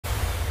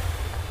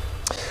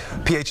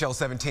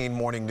PHL17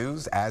 Morning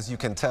News, as you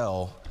can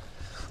tell,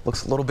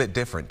 looks a little bit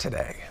different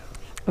today.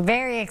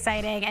 Very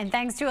exciting, and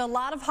thanks to a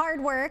lot of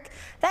hard work,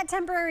 that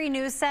temporary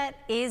news set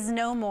is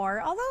no more,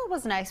 although it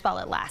was nice while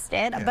it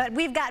lasted. Yeah. But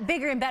we've got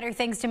bigger and better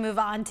things to move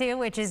on to,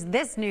 which is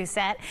this news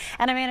set.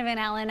 And Amanda Van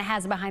Allen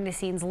has a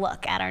behind-the-scenes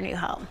look at our new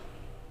home.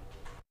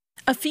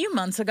 A few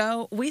months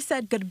ago, we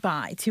said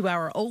goodbye to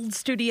our old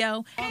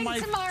studio. And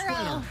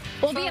tomorrow,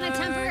 we'll be in a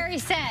temporary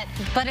set,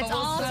 but it's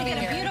all to get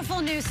a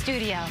beautiful new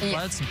studio.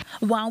 Yes.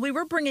 While we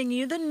were bringing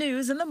you the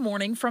news in the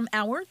morning from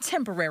our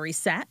temporary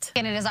set.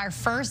 And it is our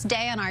first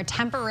day on our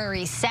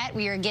temporary set.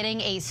 We are getting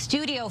a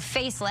studio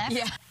facelift.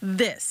 Yeah.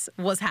 This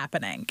was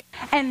happening.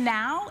 And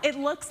now it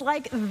looks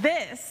like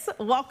this.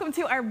 Welcome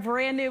to our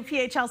brand new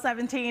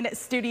PHL17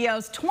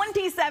 Studios,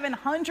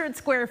 2,700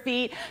 square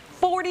feet,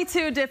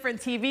 42 different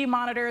TV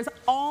monitors,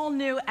 all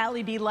new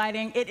LED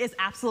lighting. It is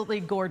absolutely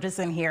gorgeous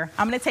in here.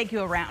 I'm going to take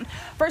you around.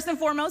 First and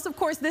foremost, of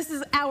course, this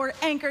is our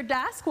anchor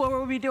desk where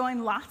we'll be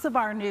doing lots of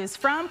our news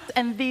from,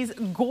 and these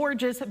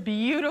gorgeous,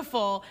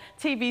 beautiful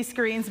TV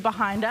screens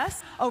behind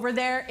us. Over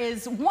there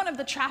is one of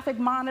the traffic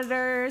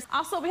monitors.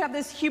 Also, we have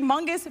this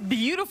humongous,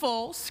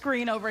 beautiful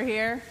screen over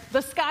here.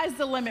 The sky's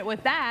the limit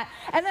with that.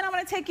 And then I'm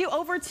going to take you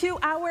over to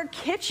our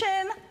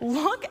kitchen.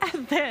 Look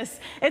at this.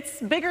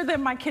 It's bigger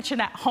than my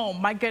kitchen at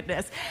home. My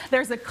goodness.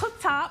 There's a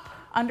cooktop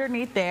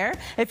underneath there.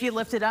 If you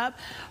lift it up,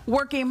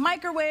 working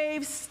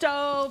microwave,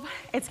 stove,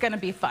 it's going to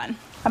be fun.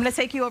 I'm going to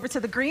take you over to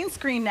the green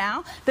screen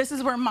now. This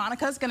is where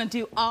Monica's going to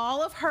do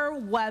all of her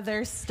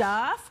weather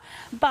stuff,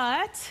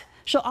 but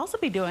she'll also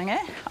be doing it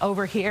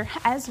over here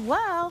as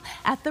well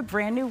at the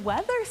brand new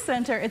weather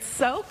center. It's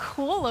so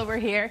cool over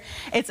here.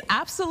 It's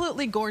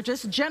absolutely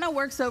gorgeous. Jenna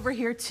works over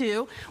here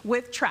too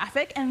with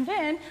traffic, and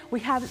then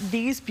we have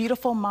these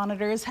beautiful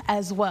monitors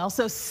as well.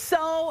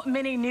 So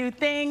many new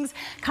things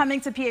coming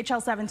to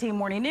PHL17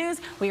 Morning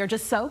News. We are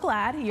just so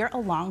glad you're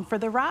along for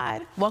the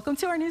ride. Welcome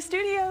to our new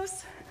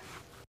studios.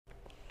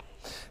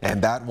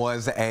 And that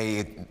was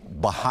a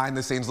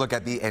behind-the-scenes look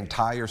at the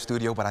entire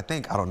studio, but I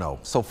don't know,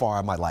 so far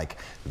I might like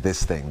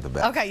this thing the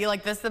best. Okay, you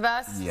like this the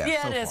best?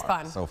 Yeah, it is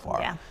fun. So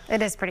far. Yeah,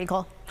 it is pretty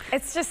cool.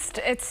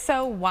 It's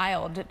so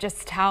wild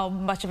just how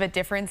much of a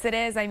difference it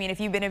is. I mean, if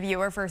you've been a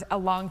viewer for a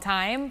long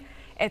time,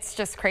 it's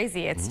just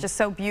crazy. It's just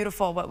so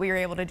beautiful what we were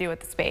able to do with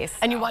the space.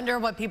 And you wonder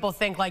what people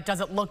think, like,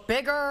 does it look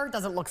bigger?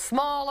 Does it look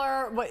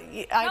smaller?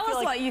 Tell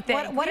us what you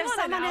think. What if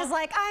someone is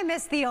like, I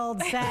miss the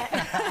old set?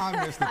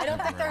 I don't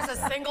think there's a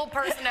single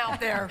person out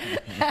there.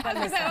 I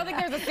don't think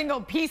there's a single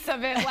piece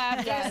of it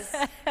left.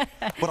 Yes.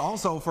 But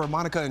also for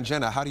Monica and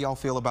Jenna, how do y'all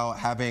feel about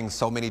having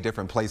so many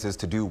different places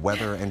to do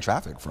weather and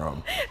traffic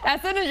from?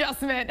 That's an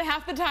adjustment.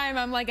 Half the time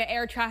I'm like an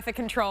air traffic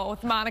control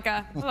with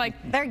Monica.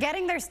 Like, they're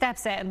getting their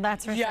steps in,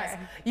 that's for sure.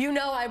 You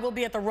know I will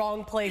be at the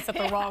wrong place at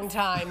the wrong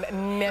time.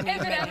 If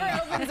it ever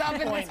opens up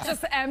and it's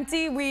just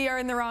empty, we are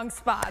in the wrong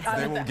spot.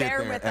 They will get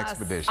there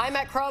expeditiously. I'm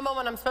at Chroma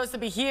when I'm supposed to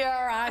be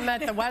here. I'm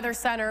at the weather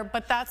center.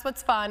 But that's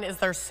what's fun, is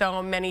there's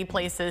so many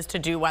places to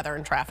do weather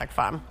and traffic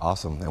fun.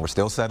 Awesome. And we're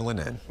still settling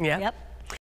in. Yep.